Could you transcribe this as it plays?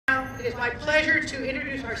It is my pleasure to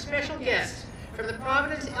introduce our special guests from the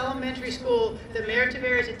Providence Elementary School that Mayor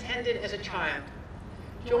Taveras attended as a child.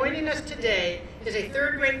 Joining us today is a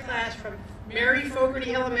third grade class from Mary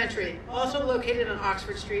Fogarty Elementary, also located on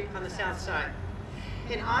Oxford Street on the south side.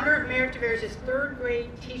 In honor of Mayor Taveras' third grade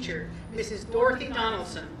teacher, Mrs. Dorothy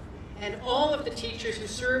Donaldson, and all of the teachers who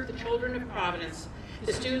serve the children of Providence,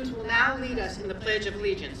 the students will now lead us in the Pledge of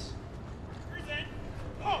Allegiance. Present.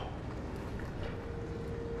 Oh.